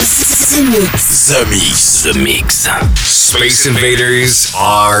The Mix. The Mix. The Mix. Space Invaders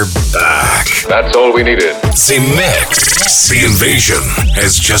are back. That's all we needed. The Mix. The invasion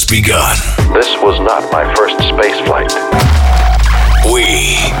has just begun. This was not my first space flight.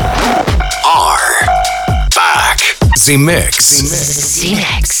 We are back. The Mix. The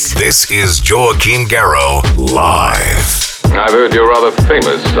Mix. This is Joachim Garraud live. I've heard you're rather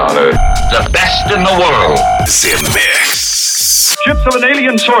famous on Earth. The best in the world. The Mix. Ships of an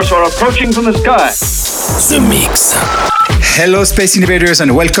alien source are approaching from the sky. The Mix. Hello, Space Invaders,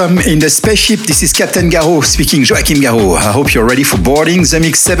 and welcome in the spaceship. This is Captain Garraud speaking, Joachim Garraud. I hope you're ready for boarding The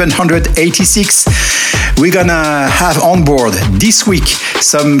Mix 786. We're gonna have on board this week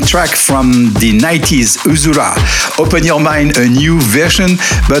some track from the 90s, Usura, Open Your Mind, a new version,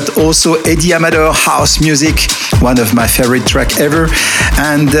 but also Eddie Amador house music, one of my favorite track ever,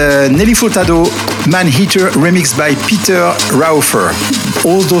 and Nelly Furtado, Man Eater, remixed by Peter Raufer.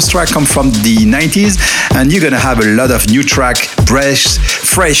 All those tracks come from the 90s, and you're gonna have a lot of new track,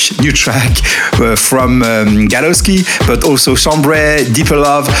 fresh new track from Galowski, but also Chambray, Deeper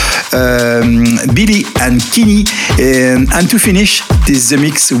Love, Billy and Kinney. And to finish this The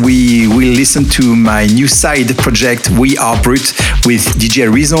Mix, we will listen to my new side project, We Are Brute, with DJ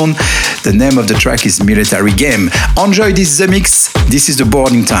Rezone. The name of the track is Military Game. Enjoy this The Mix. This is the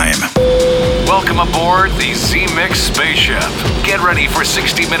boarding time. Welcome aboard the Z-Mix spaceship. Get ready for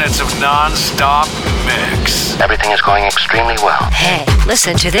 60 minutes of non-stop mix. Everything is going extremely well. Hey,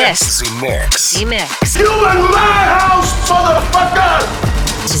 listen to this. The Mix. The Mix. You in my house, motherfucker!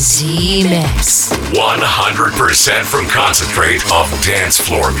 The Mix. 100% from concentrate of dance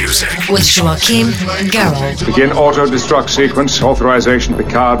floor music. With Joachim Garraud. Begin auto-destruct sequence. Authorization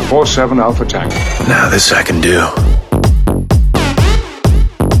Picard 47 Alpha Tank. Now this I can do.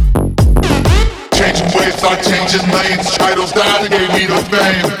 Changing ways, start changing lanes. Titles died, they gave me the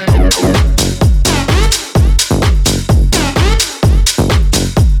fame.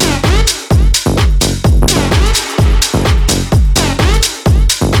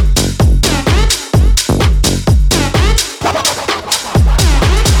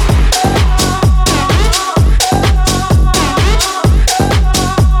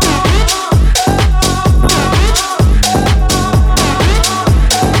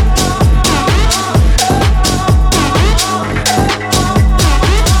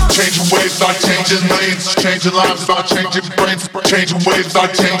 Changing lanes, changing lives, about changing brains. Changing ways,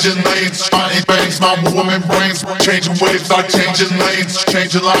 about changing lanes. Finding bangs, my woman brains. Changing ways, about changing lanes.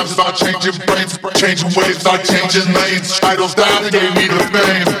 Changing lives, about changing brains. Changing ways, about changing lanes. Titles died, they gave me the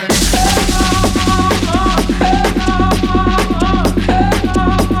fame.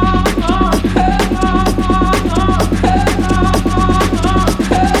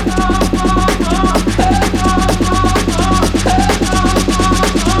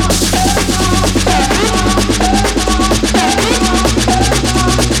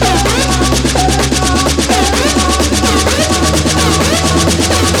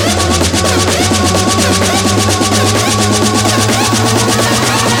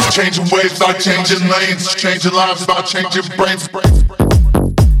 Changing ways, about changing lanes. Changing lives, about changing brains.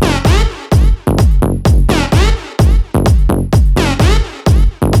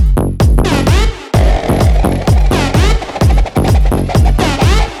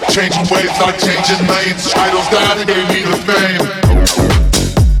 Changing ways, about changing lanes. Titles died, they gave me the fame.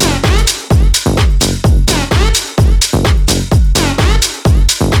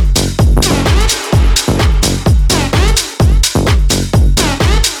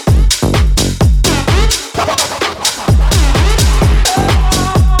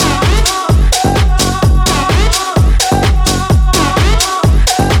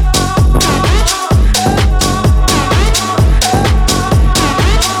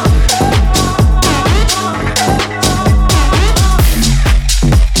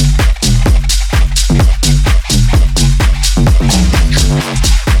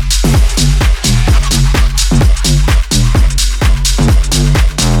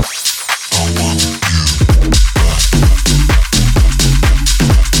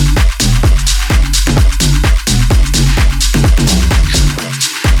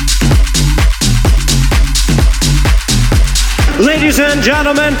 Ladies and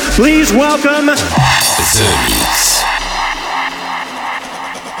gentlemen, please welcome... The Mix.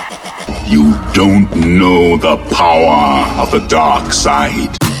 You don't know the power of the dark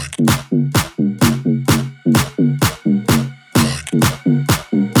side.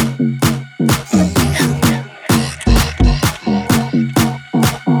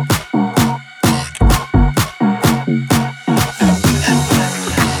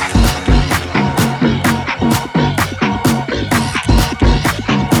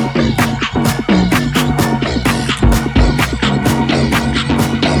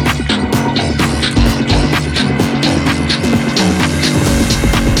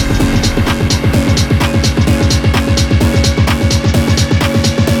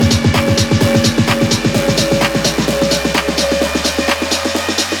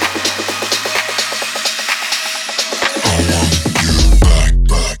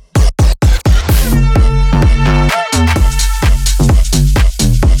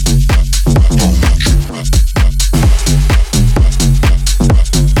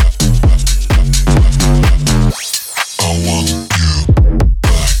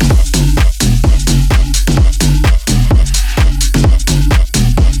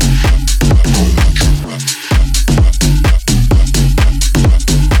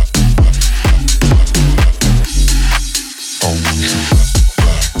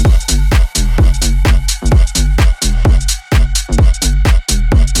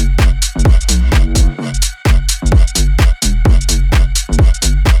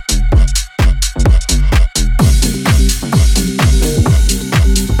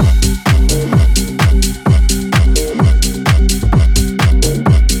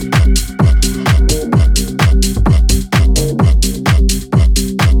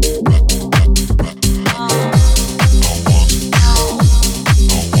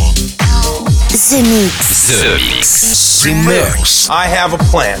 The Mix. Remix. I have a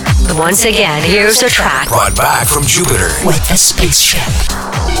plan. Once again, here's a track Brought back from Jupiter with a spaceship.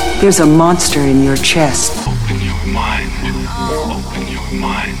 There's a monster in your chest. Open your mind. Open your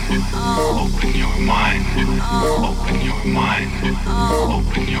mind. Open your mind. Open your mind.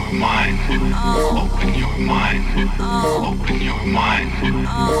 Open your mind. Open your mind. Open your mind.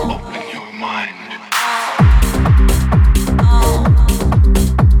 Open your mind.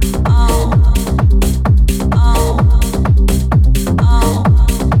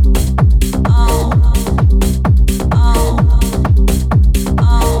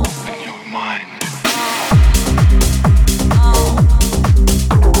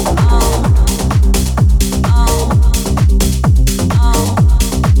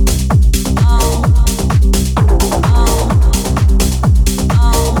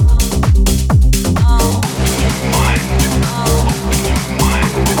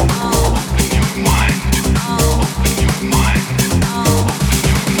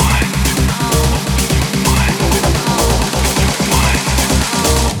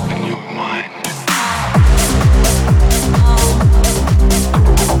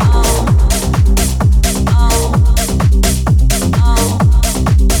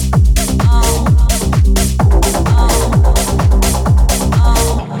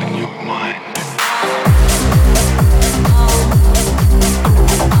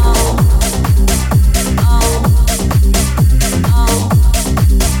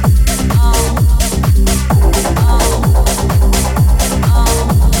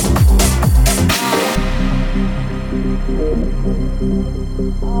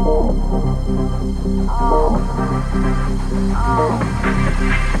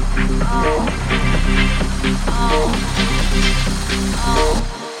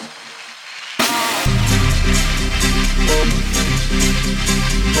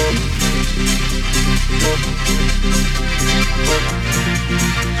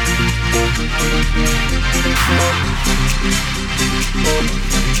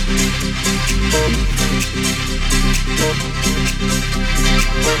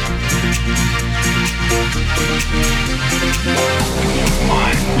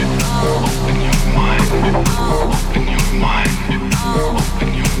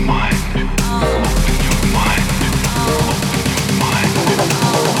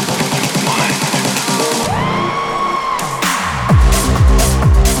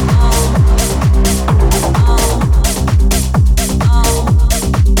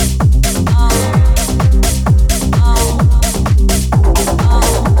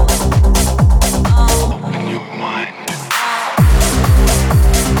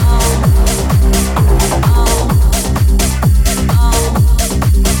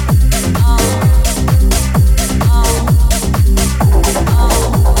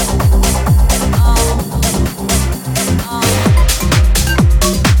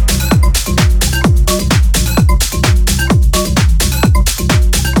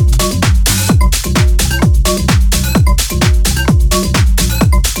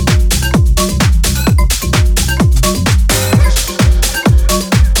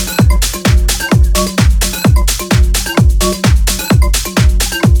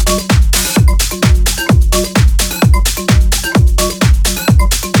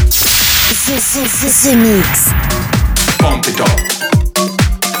 The Mix. Pump it up.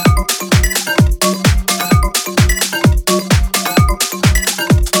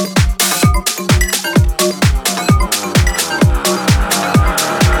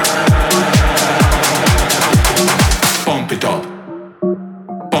 Pump it up.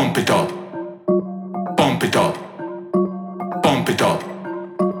 Pump it up. Pump it up. Pump it up.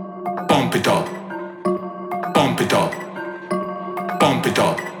 Pump it up. Pump it up. Pump it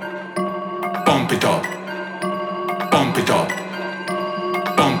up. Pump it up. Pump it up. Pump it up.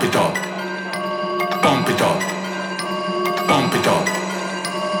 Pump it up. Pump it up.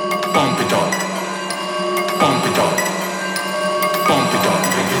 Pump it up. Pump it up. Pump it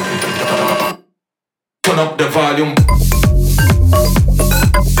up. Turn up the volume.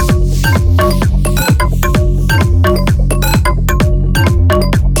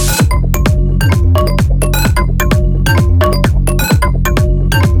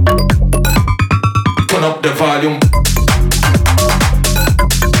 Turn up the volume.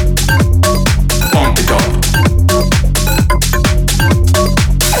 Pump it up.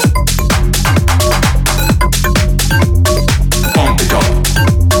 Pump it up.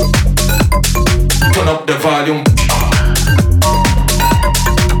 Turn up the volume.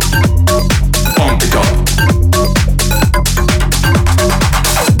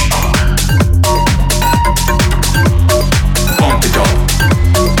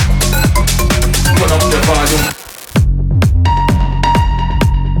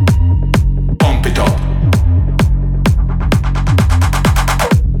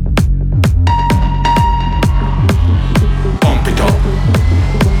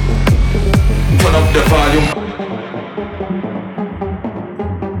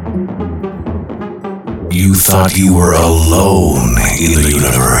 You thought you were alone in the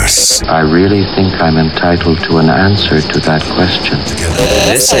universe. I really think I'm entitled to an answer to that question.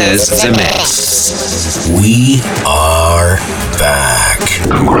 This is The Mix. We are back.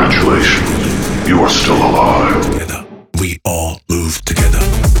 Congratulations. You are still alive. Together, we all move together.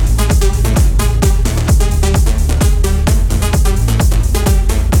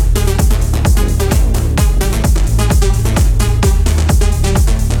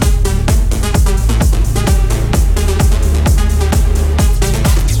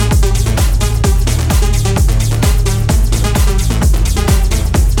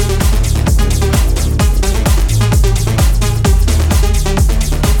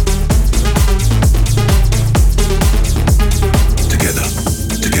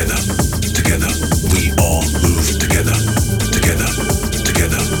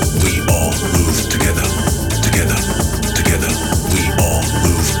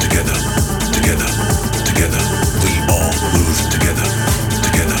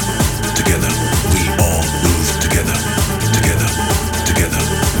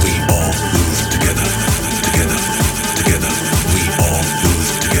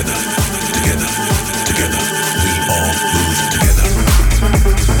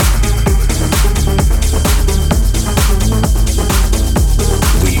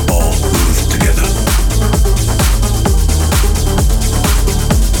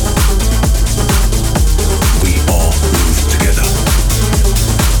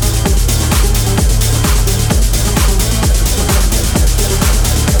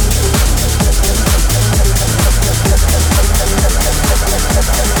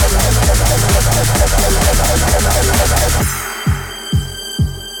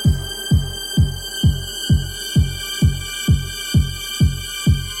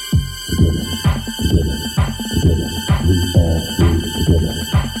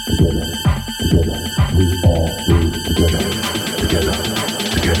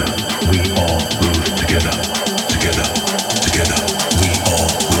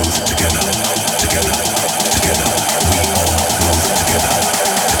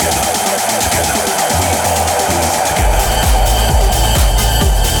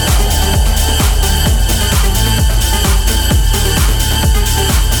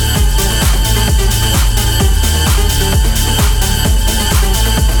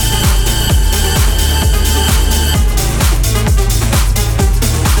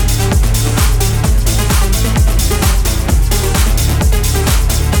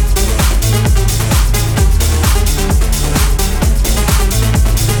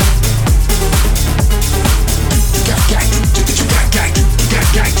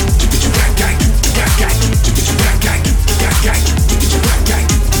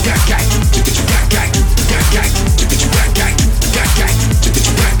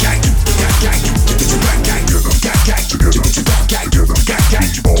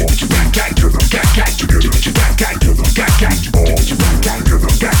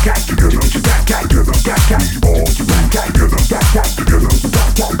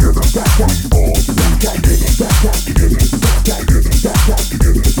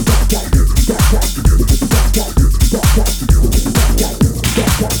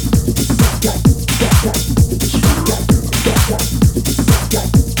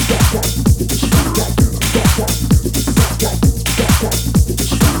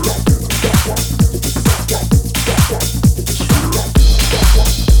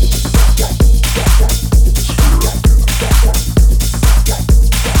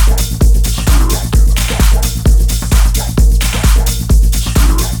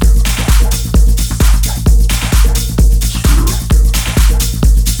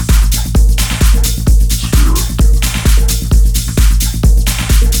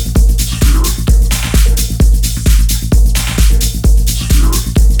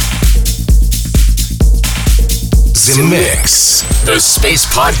 The Mix, the space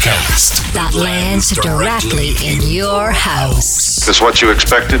podcast that lands directly in your house. Is this what you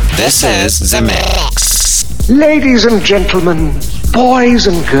expected? This is The Mix. Ladies and gentlemen, boys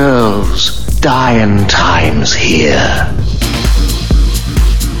and girls, dying times here.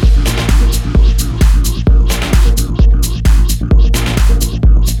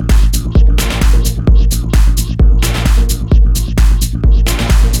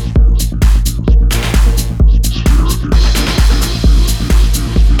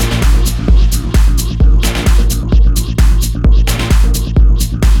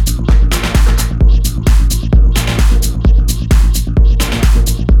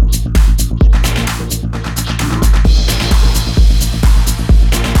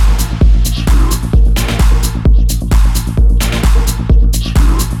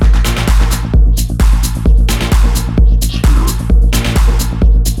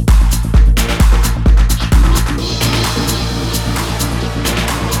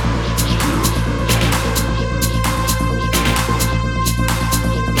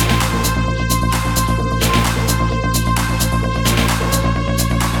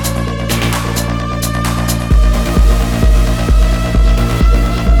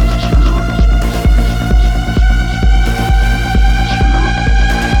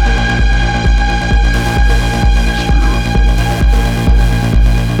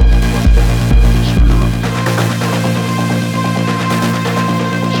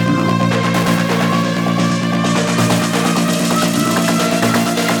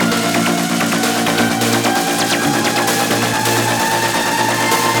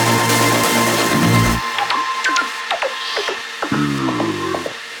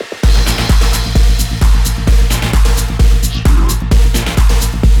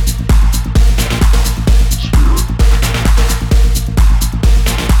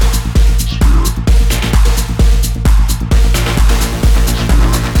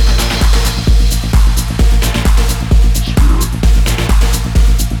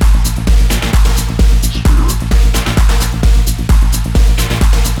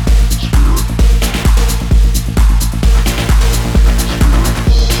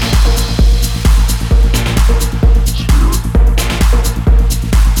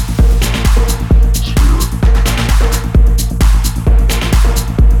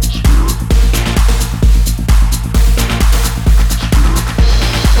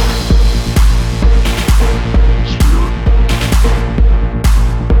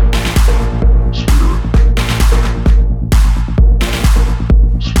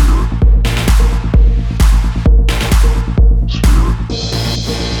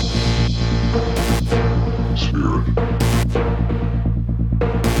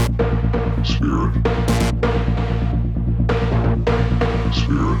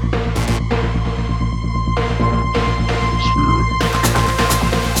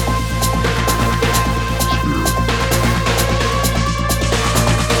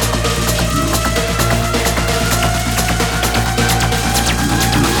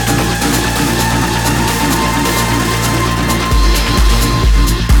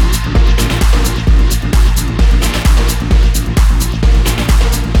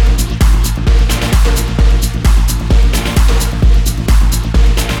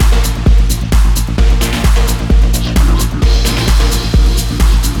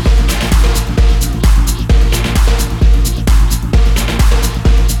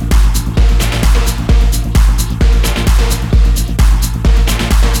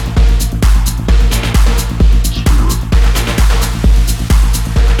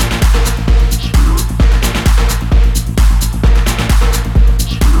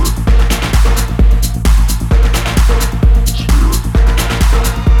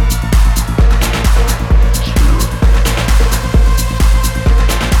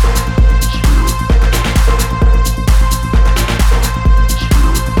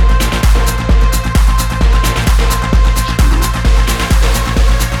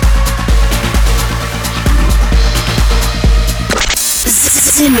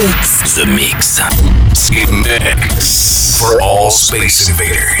 The Mix. Z-Mix. For all Space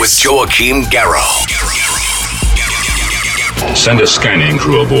Invaders. With Joachim Garraud. Send a scanning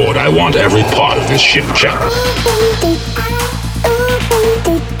crew aboard. I want every part of this ship checked.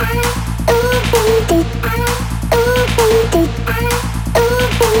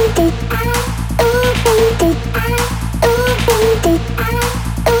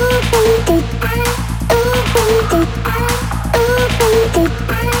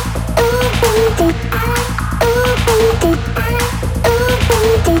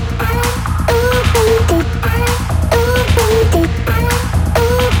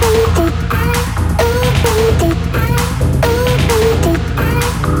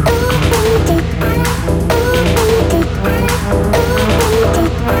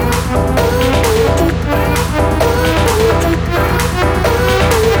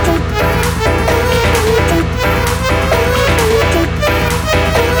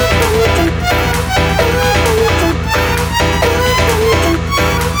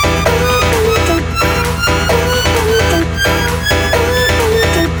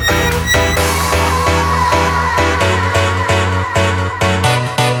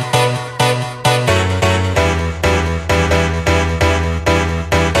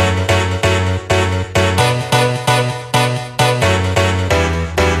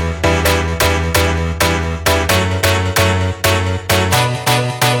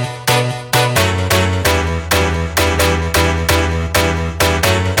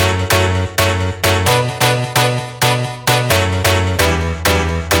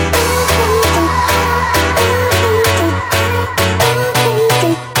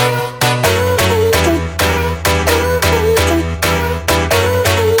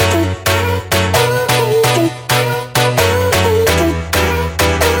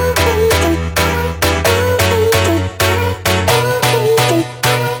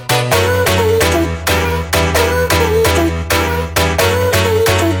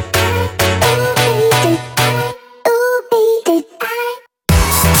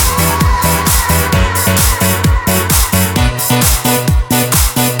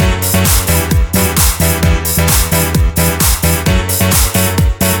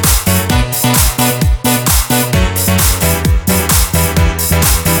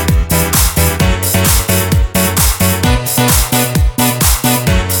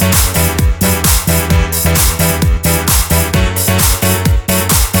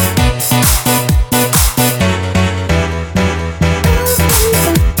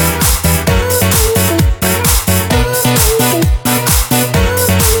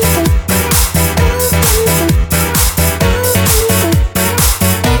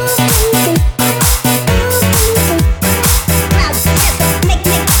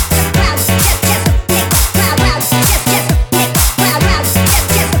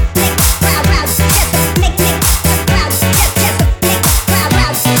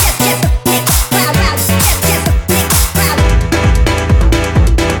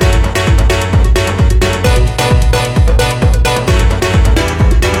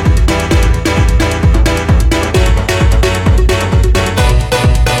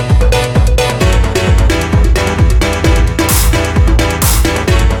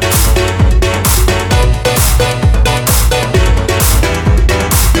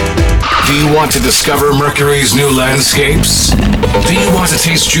 Want to discover Mercury's new landscapes? Do you want to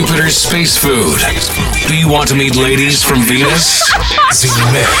taste Jupiter's space food? Do you want to meet ladies from Venus?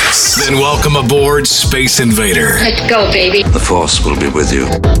 Z-Mix. Then welcome aboard Space Invader. Let's go, baby. The Force will be with you.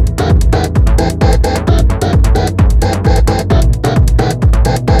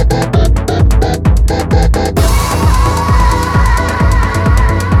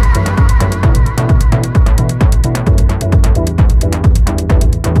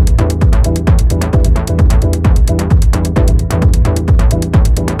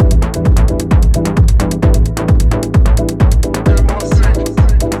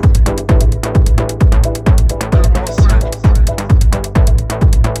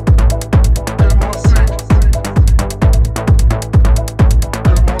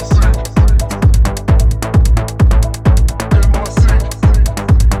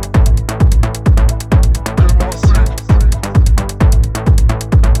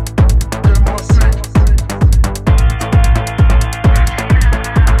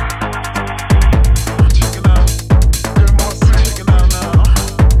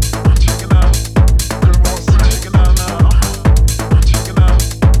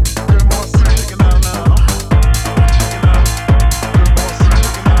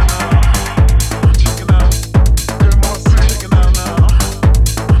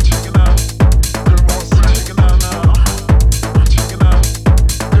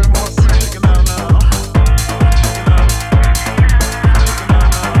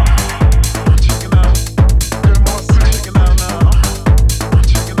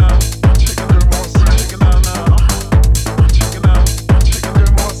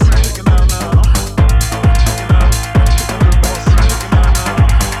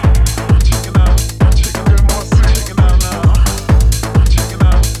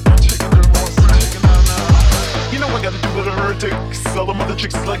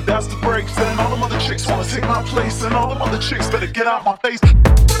 get out my face.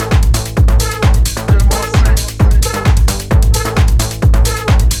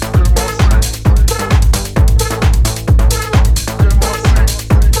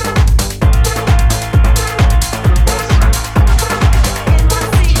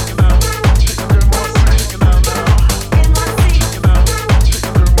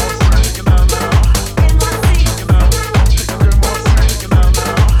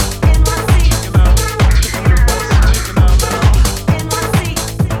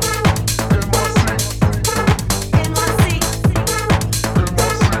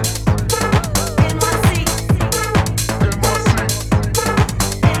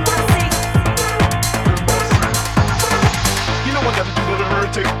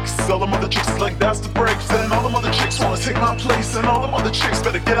 All them other chicks is like that's the breaks, and all them other chicks wanna take my place, and all them other chicks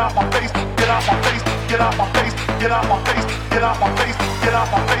better get out my face, get out my face, get out my face, get out my face, get out my face, get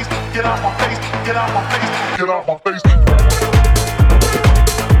out my face, get out my face, get out my face, get out my face.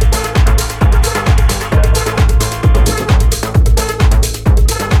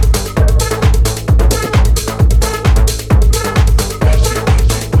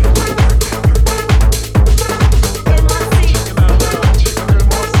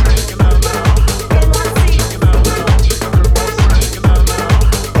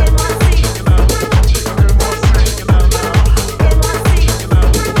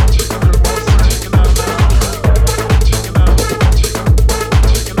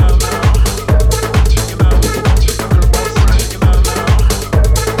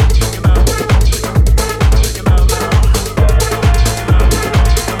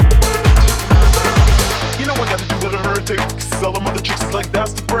 All them other chicks is like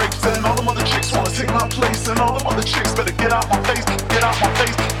that's the breaks, and all them other chicks wanna take my place, and all them other chicks better get out my face, get out my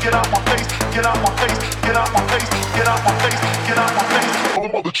face, get out my face, get out my face, get out my face, get out my face, get out my face. All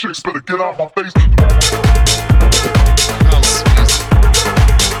them other chicks better get out my face.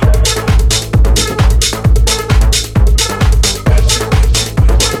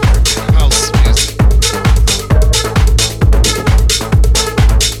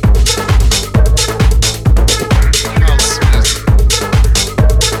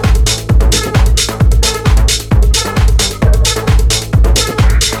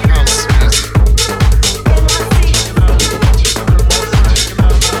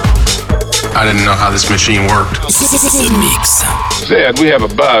 I didn't know how this machine worked. The Mix. Zed, we have a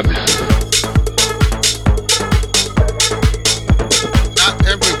bug. Not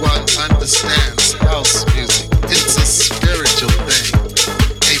everyone understands house music. It's a spiritual thing,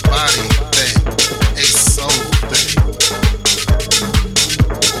 a body thing, a soul thing,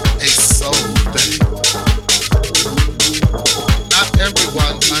 a soul thing. Not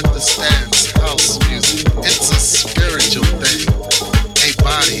everyone understands house music. It's a spiritual thing, a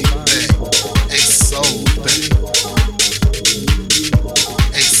body thing, a soul thing,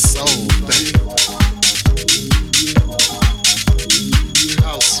 a soul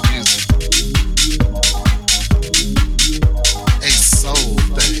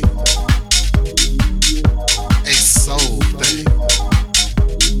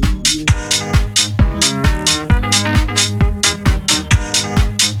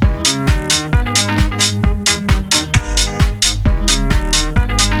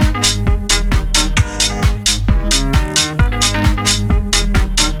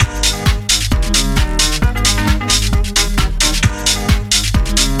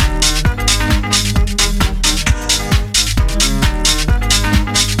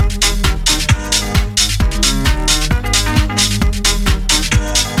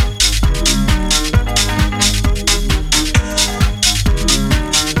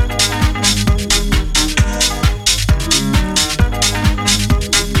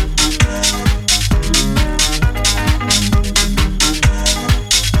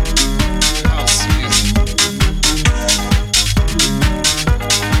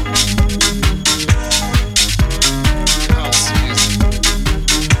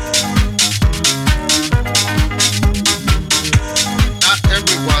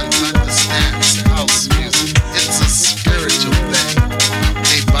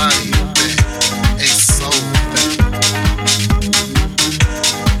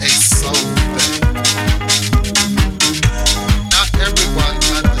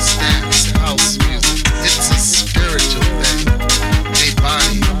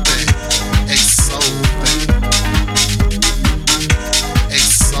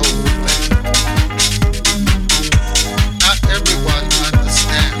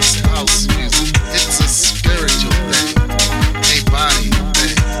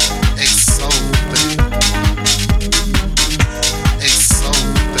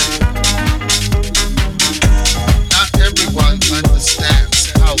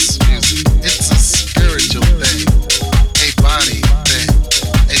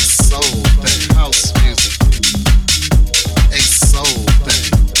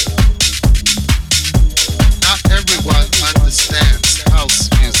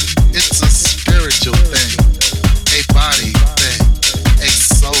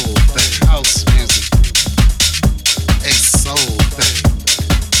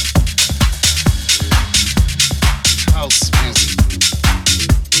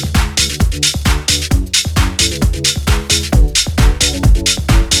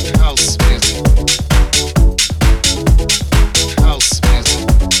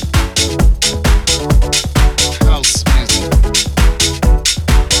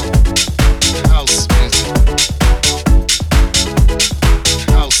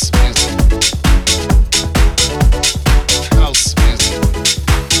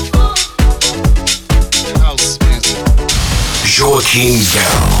Joaquin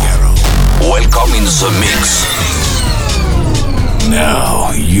Garrow. Welcome in the mix.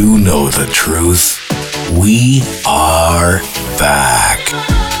 Now you know the truth. We are back.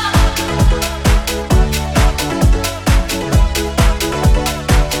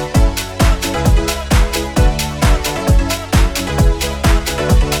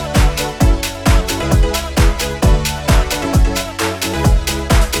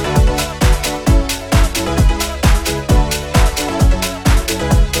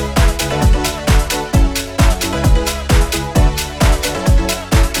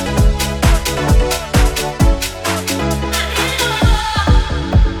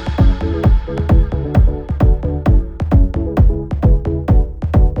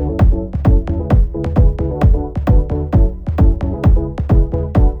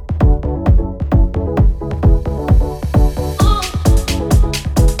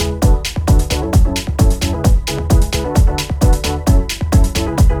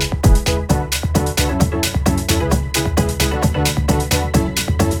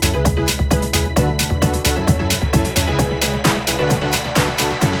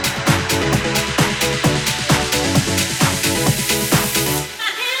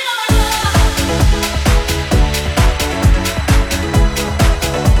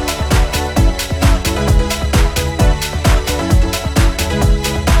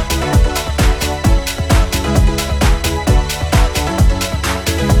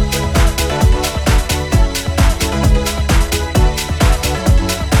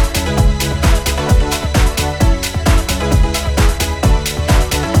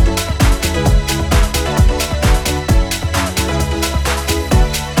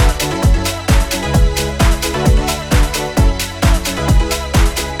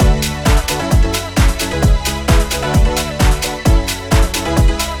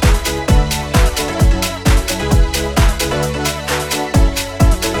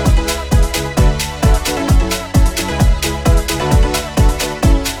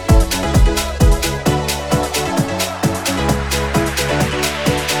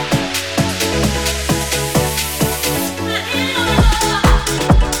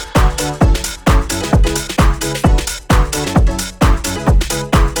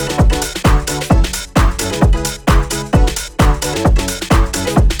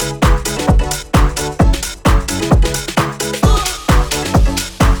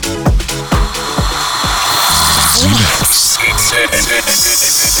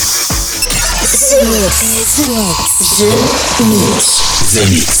 The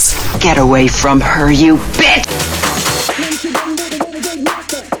Mix. Get away from her, you bitch!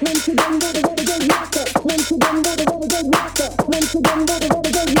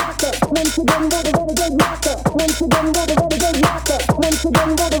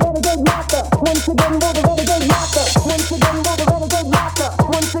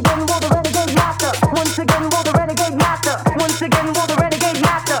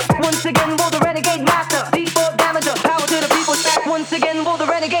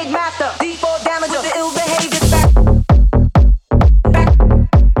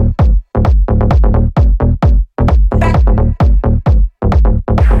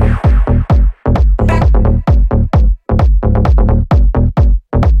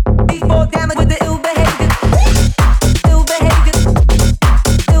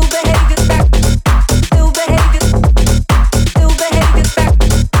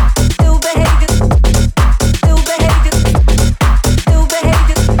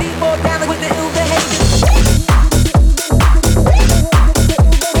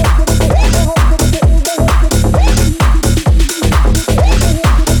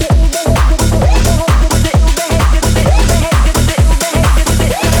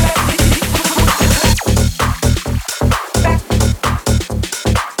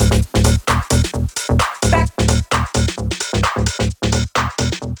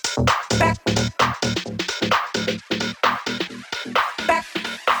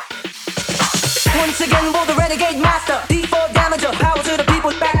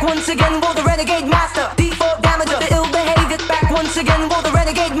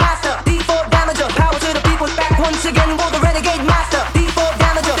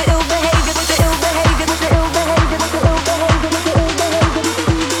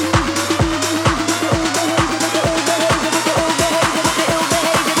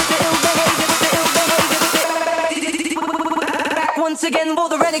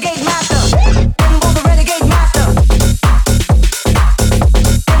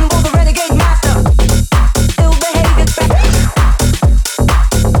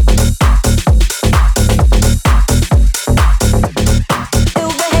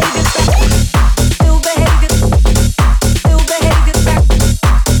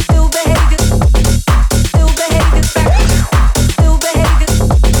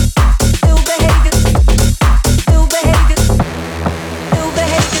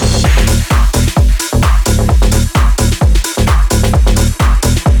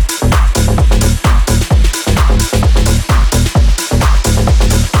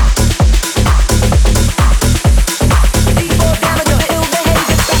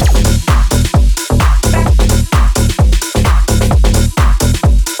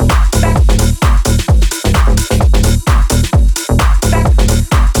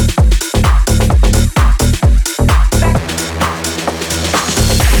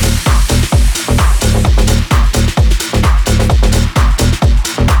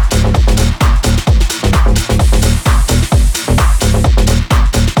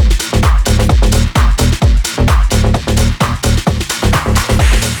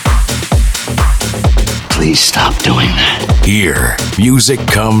 Music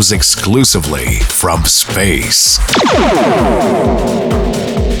comes exclusively from space.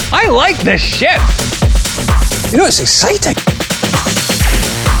 I like this shit. You know, it's exciting.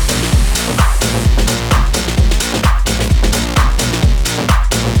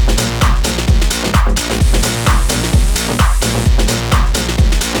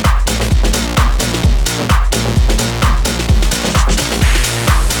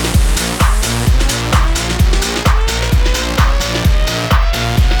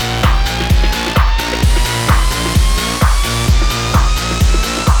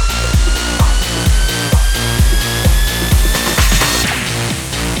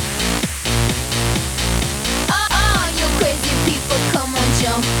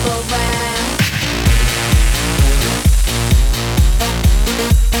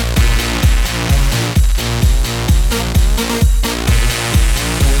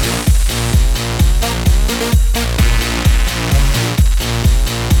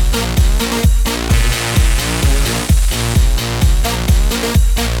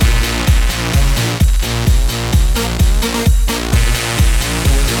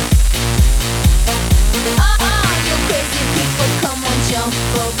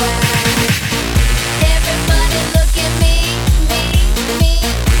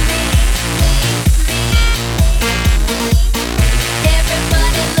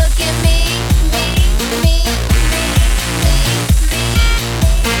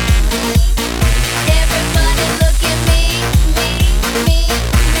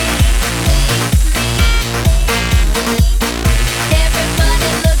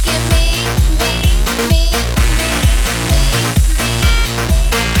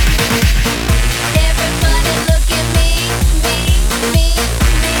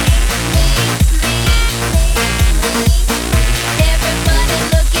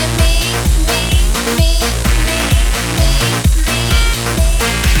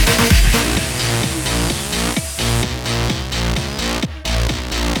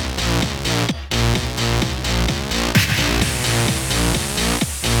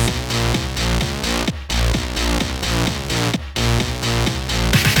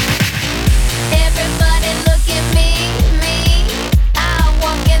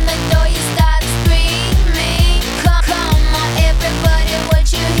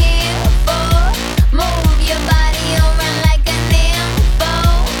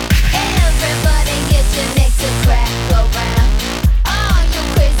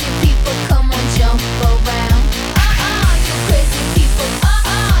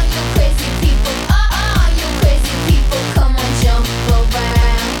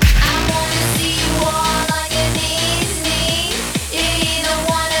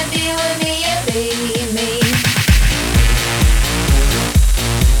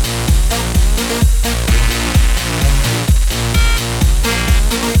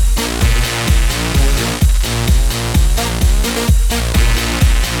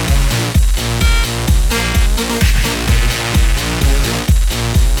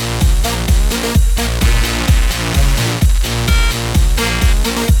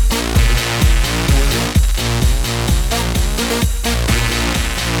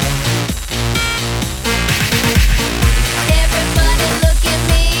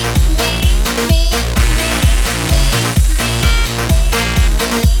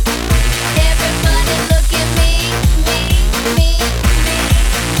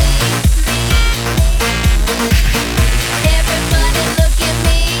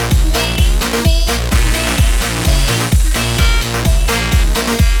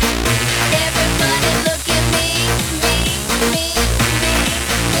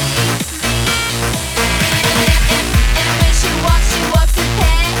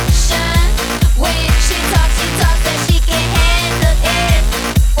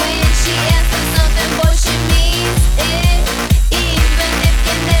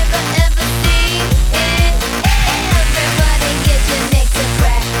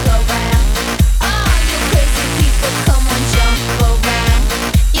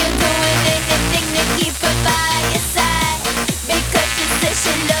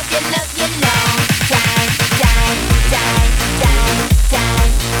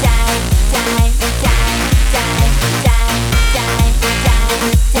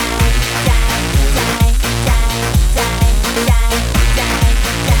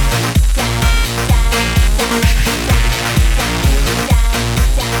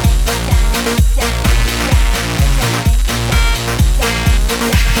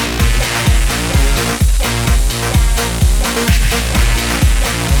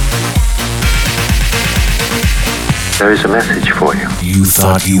 There is a message for you. You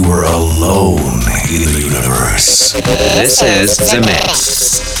thought you were alone in the universe. This is The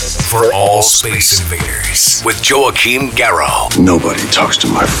Mix. For all Space Invaders with Joachim Garraud. Nobody talks to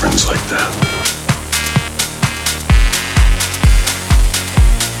my friends like that.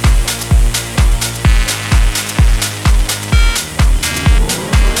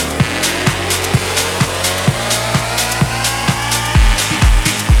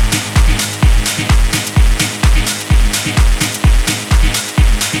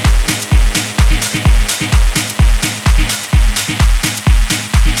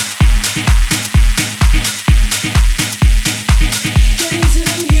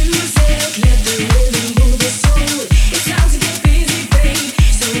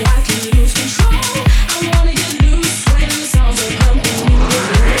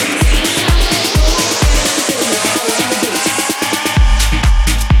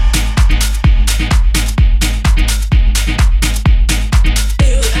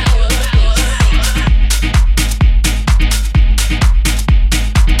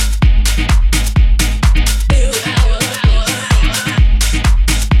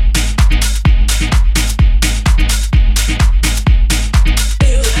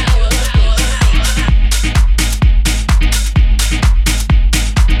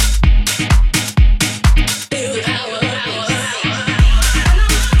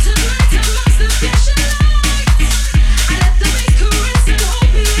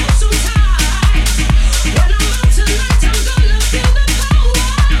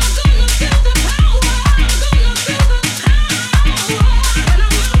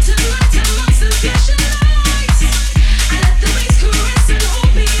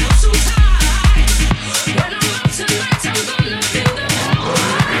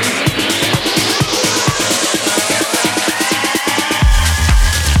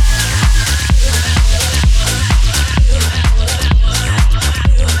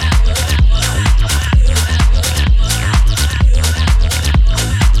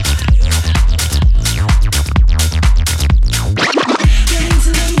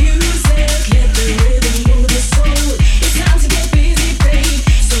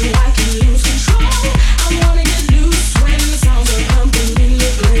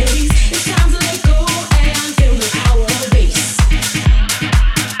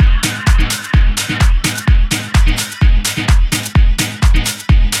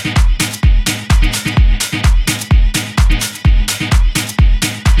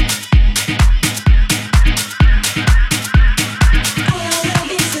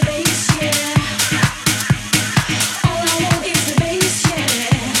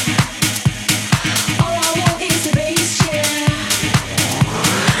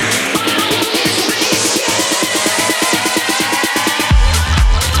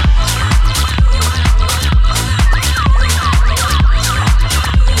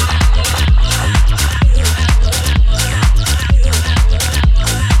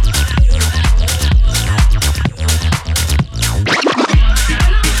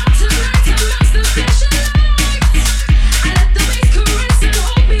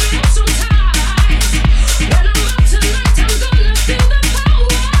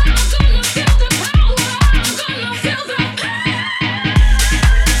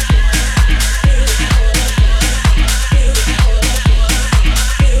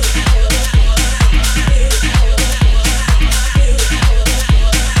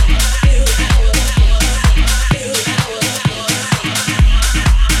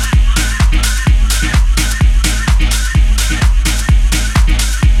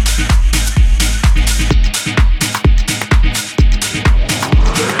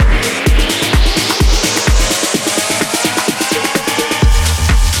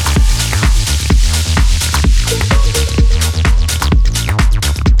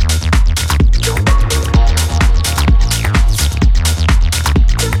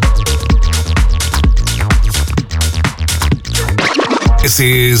 This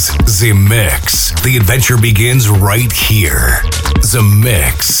is The Mix. The adventure begins right here. The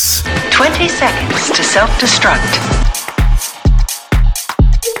Mix. 20 seconds to self-destruct.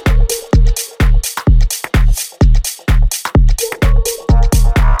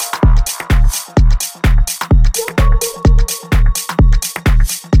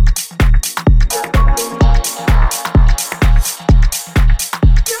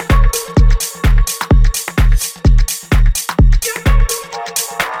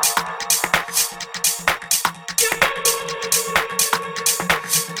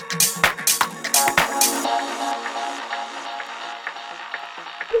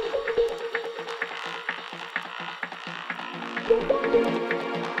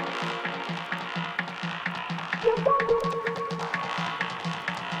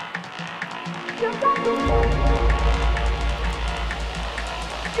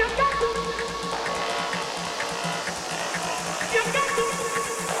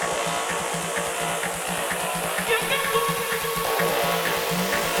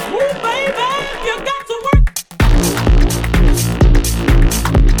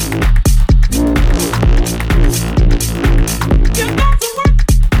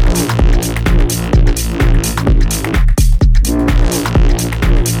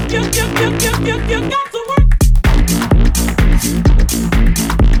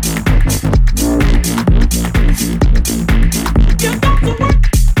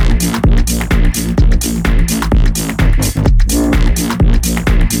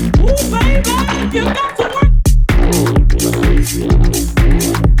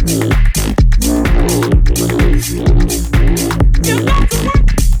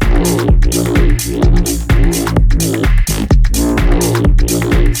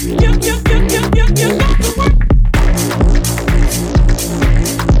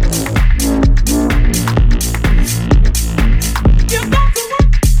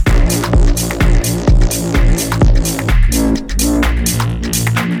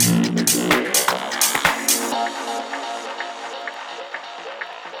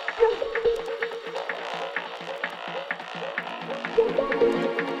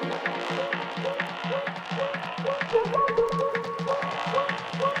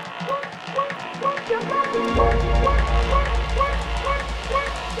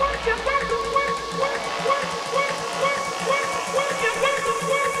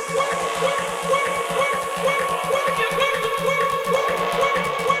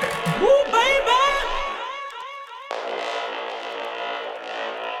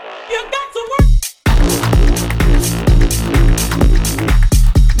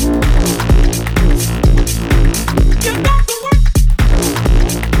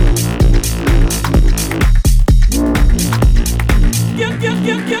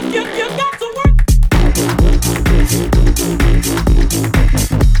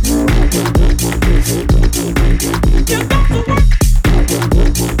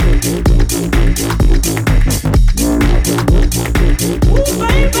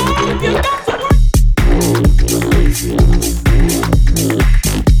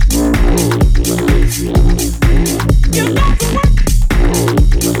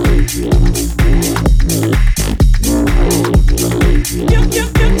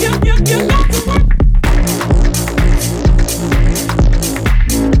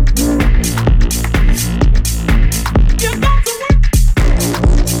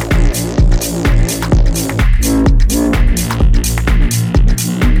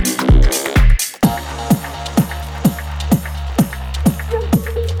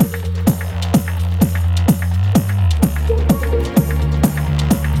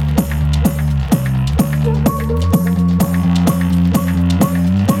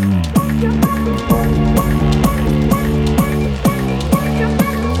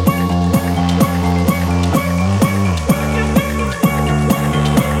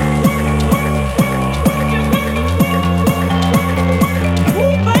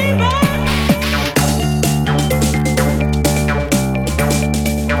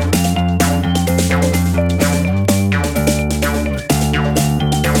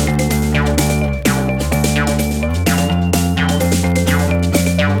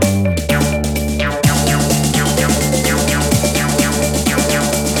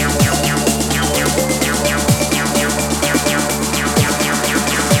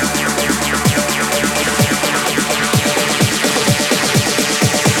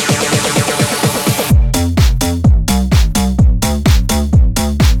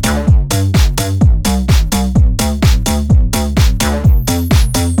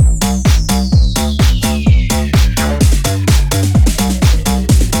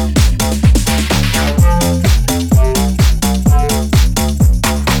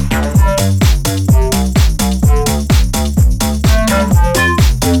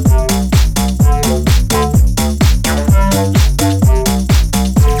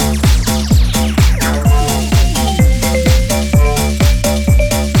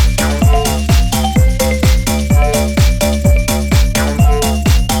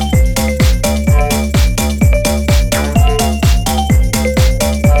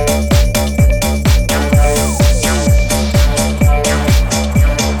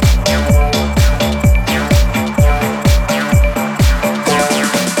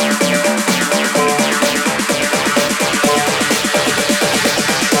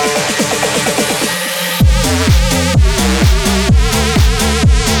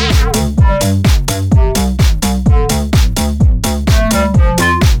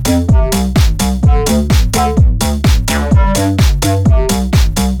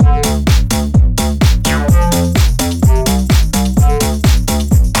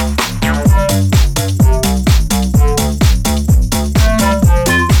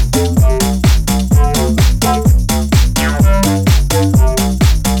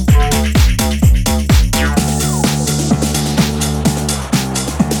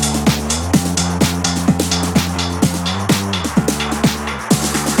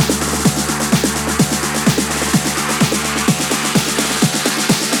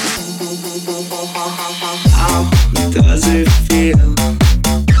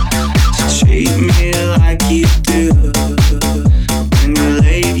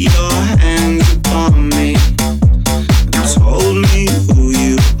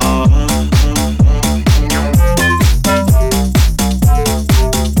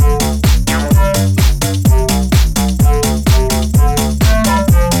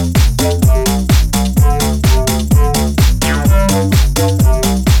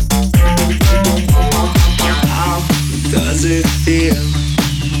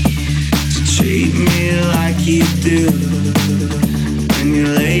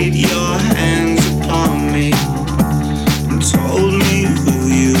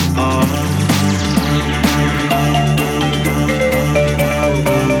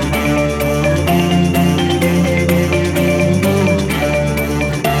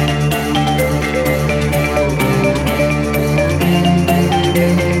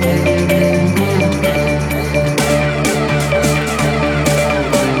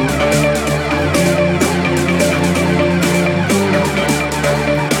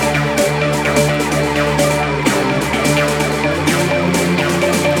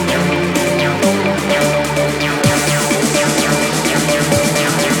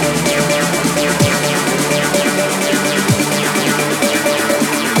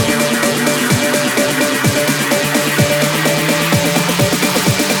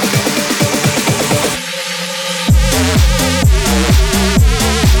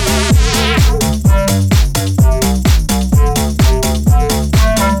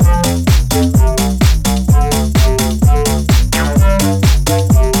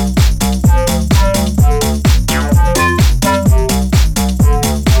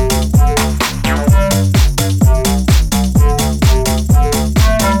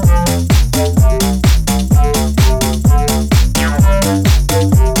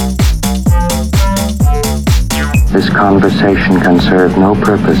 conversation can serve no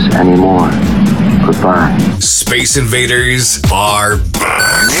purpose anymore. Goodbye. Space Invaders are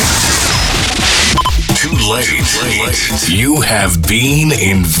back. Too late. You have been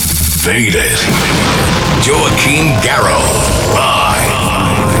invaded. Joachim Garraud,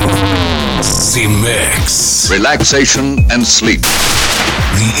 live. Z-Mix. Relaxation and sleep.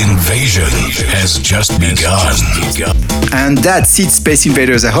 The invasion has just begun. And that's it, Space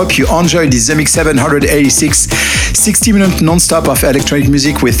Invaders. I hope you enjoyed this ZMix 786 60-minute non-stop of electronic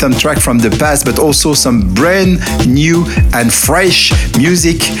music with some track from the past, but also some brand new and fresh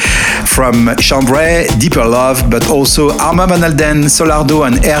music from Chambray, Deeper Love, but also Armand Van Helden, Solardo,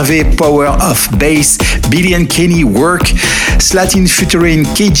 and Hervé, Power of Bass, Billy and Kenny, Work, Slatin featuring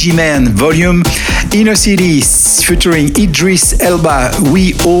KG Man, Volume, Inner City featuring Idris Elba,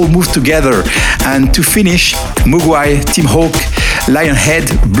 We All Move Together, and to finish, Mugwai, Tim Hawk, Lionhead,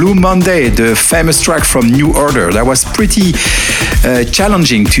 Blue Monday, the famous track from New Order. That was pretty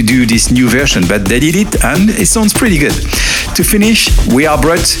challenging to do this new version, but they did it and it sounds pretty good. To finish, We Are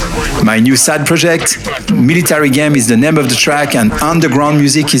Brut, my new side project. Military Game is the name of the track and Underground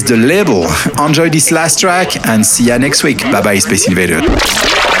Music is the label. Enjoy this last track and see ya next week. Bye bye, Space Invader.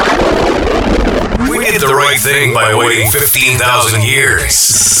 We did the right thing by waiting 15,000 years.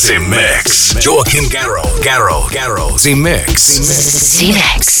 Z-Mix. Joachim Garraud. Z-Mix.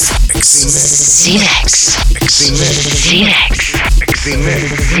 Z-Mix. Z-Mix. Z-Mix.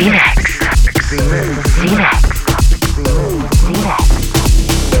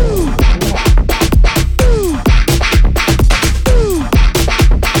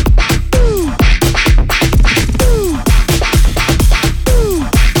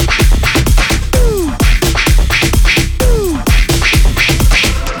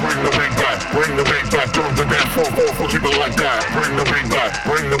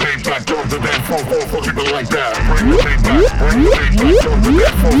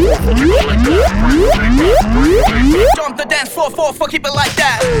 Jump the dance floor,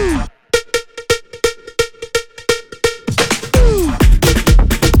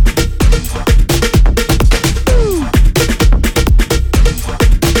 keep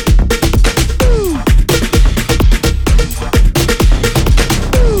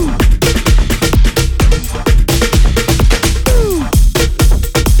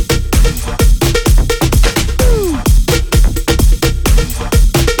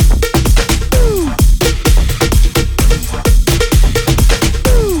like that.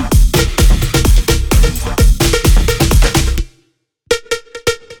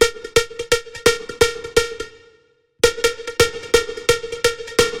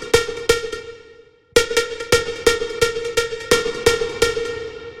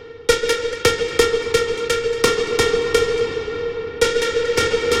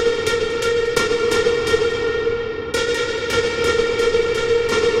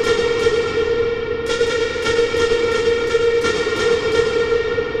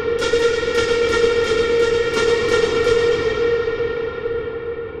 Jump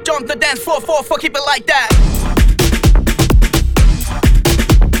the dance floor, keep it like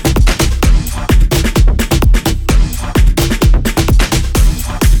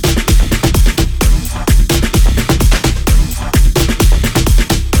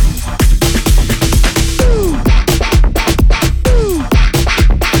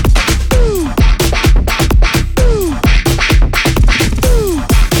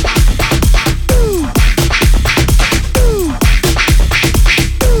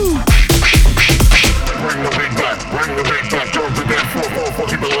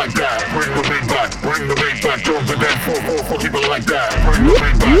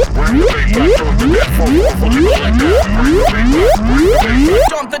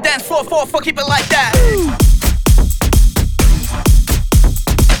Jump the dance floor, keep it like that.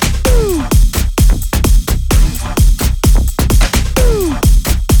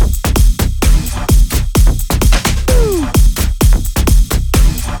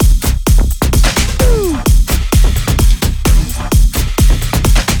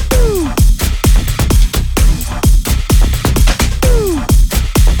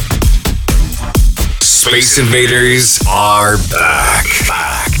 Space Invaders are back.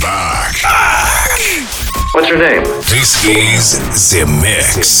 What's your name? This is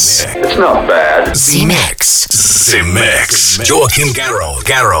Z-Mix. It's not bad. Z-Mix. Joachim Garraud.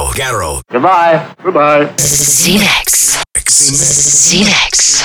 Goodbye. Z-Mix.